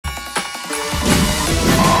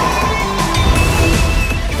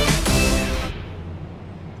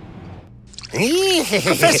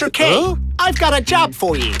Professor K, I've got a job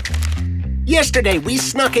for you. Yesterday, we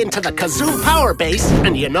snuck into the Kazoom Power base,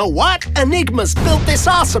 and you know what? Enigma's built this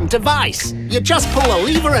awesome device. You just pull a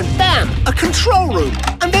lever and bam, a control room.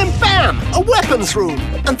 And then bam, a weapons room.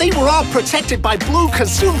 And they were all protected by blue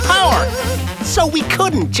Kazoom Power. So we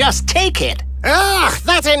couldn't just take it. Ah,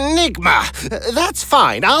 that Enigma! That's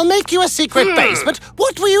fine, I'll make you a secret base, but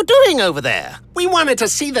what were you doing over there? We wanted to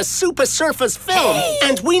see the Super Surfers film,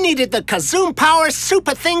 and we needed the Kazoom Power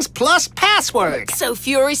Superthings Plus password. So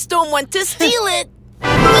Fury Storm went to steal it.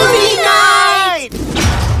 Movie night!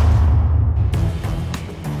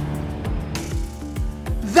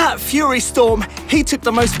 That Fury Storm, he took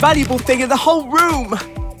the most valuable thing in the whole room.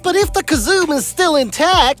 But if the Kazoom is still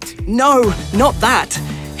intact... No, not that.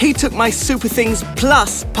 He took my Superthings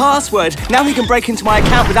Plus password. Now he can break into my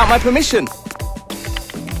account without my permission.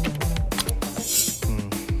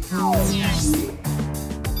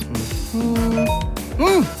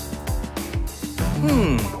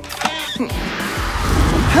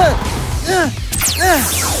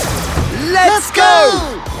 Let's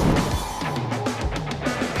go!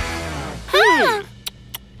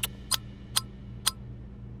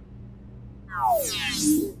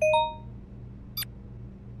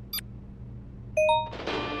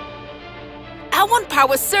 I want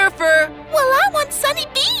Power Surfer. Well, I want Sunny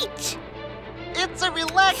Beach. It's a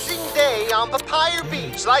relaxing day on Papaya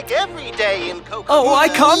Beach, like every day in Cocoa. Oh, I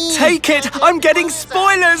can't take it! I'm getting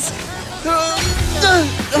spoilers!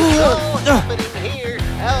 Happening here.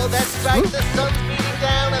 Oh, that's right, the sun's beating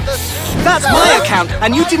down and the... That's my account,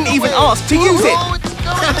 and you didn't even ask to use it!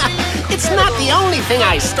 It's not the only thing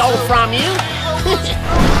I stole from you.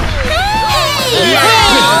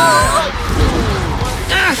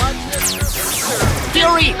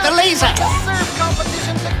 Fury, the laser!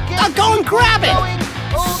 I'll go and grab it!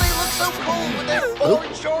 Oh, they look so cool with their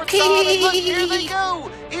orange shorts on. Look, here they go!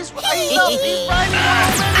 He's rising up, he's rising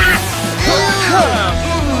up!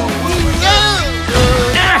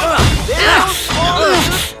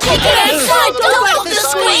 Take it outside, don't let the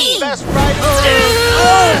screen! Best rider!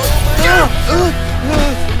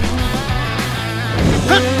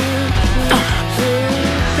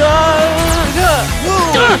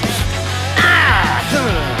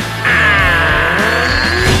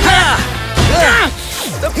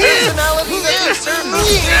 The personality that you serve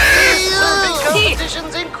surfing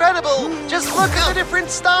competition's incredible! Just look at the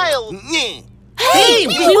different style! Hey,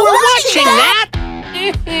 we were watching that!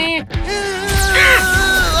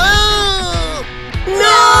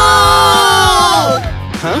 No!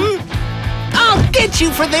 Huh? I'll get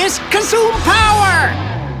you for this, Kazoom Power!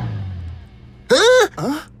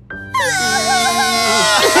 Huh?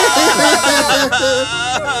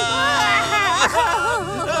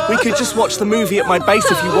 We could just watch the movie at my base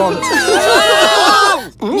if you want.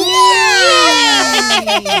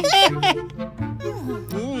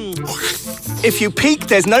 If you peek,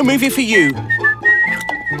 there's no movie for you.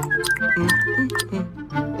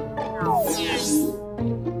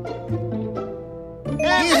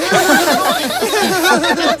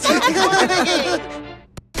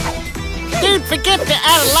 Don't forget to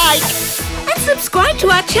like And subscribe to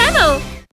our channel.